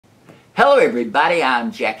Hello everybody,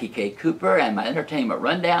 I'm Jackie K. Cooper, and my entertainment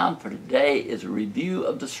rundown for today is a review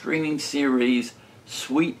of the streaming series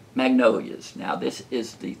Sweet Magnolias. Now this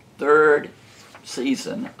is the third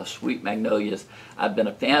season of Sweet Magnolias. I've been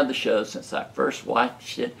a fan of the show since I first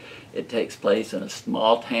watched it. It takes place in a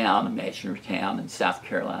small town, imaginary town in South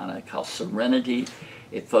Carolina called Serenity.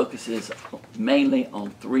 It focuses mainly on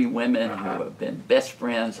three women who have been best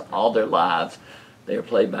friends all their lives. They are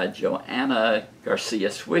played by Joanna Garcia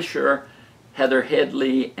Swisher, Heather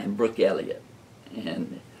Headley, and Brooke Elliott.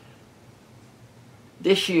 And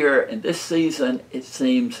this year and this season, it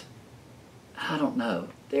seems, I don't know,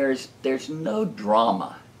 there's no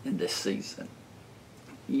drama in this season.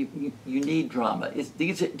 You need drama.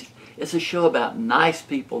 It's a show about nice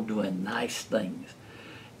people doing nice things.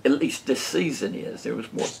 At least this season is. There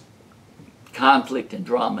was more conflict and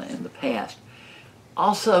drama in the past.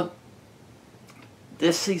 Also,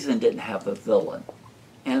 this season didn't have a villain.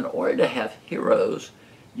 And in order to have heroes,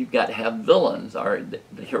 you've got to have villains, or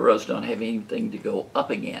the heroes don't have anything to go up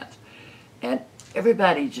against. And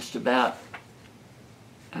everybody just about,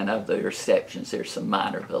 I know there are exceptions, there's some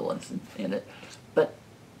minor villains in it, but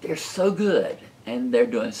they're so good, and they're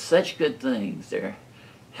doing such good things. They're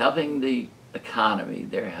helping the economy,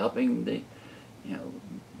 they're helping the,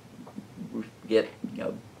 get,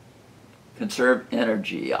 conserve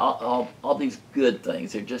energy, all these good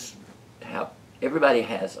things. They're just everybody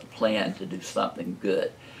has a plan to do something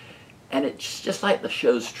good. And it's just like the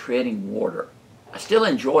show's treading water. I still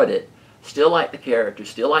enjoyed it, still like the characters,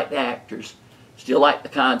 still like the actors, still like the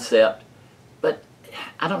concept, but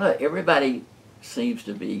I don't know, everybody seems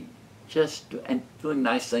to be just doing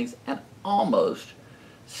nice things and almost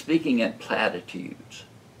speaking in platitudes.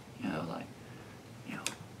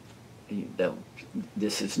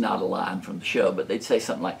 This is not a line from the show, but they'd say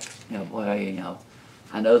something like, boy,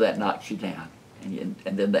 I know that knocks you down. And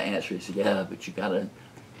then the answer is, yeah, but you got to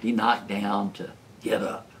be knocked down to get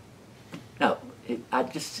up. No, I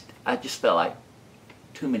just felt like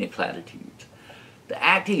too many platitudes. The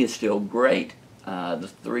acting is still great. The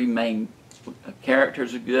three main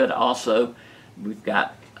characters are good. Also, we've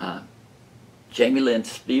got Jamie Lynn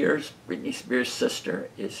Spears, Britney Spears' sister,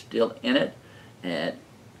 is still in it, and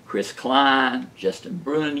Chris Klein, Justin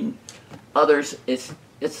Bruning, others. It's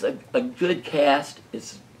a good cast.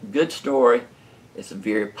 It's a good story. It's a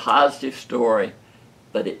very positive story,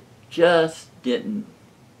 but it just didn't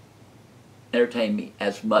entertain me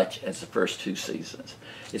as much as the first two seasons.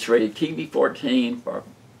 It's rated TV-14 for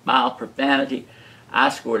mild profanity. I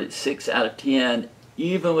scored it 6 out of 10.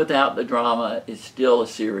 Even without the drama, it's still a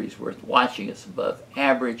series worth watching. It's above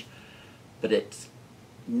average, but it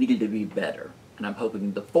needed to be better. And I'm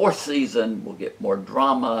hoping the fourth season will get more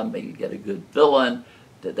drama, maybe get a good villain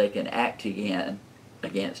that they can act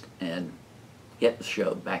against and get the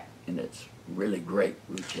show back in its really great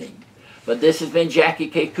routine. But this has been Jackie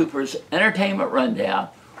K. Cooper's Entertainment Rundown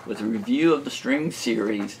with a review of the streaming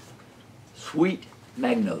series Sweet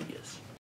Magnolias.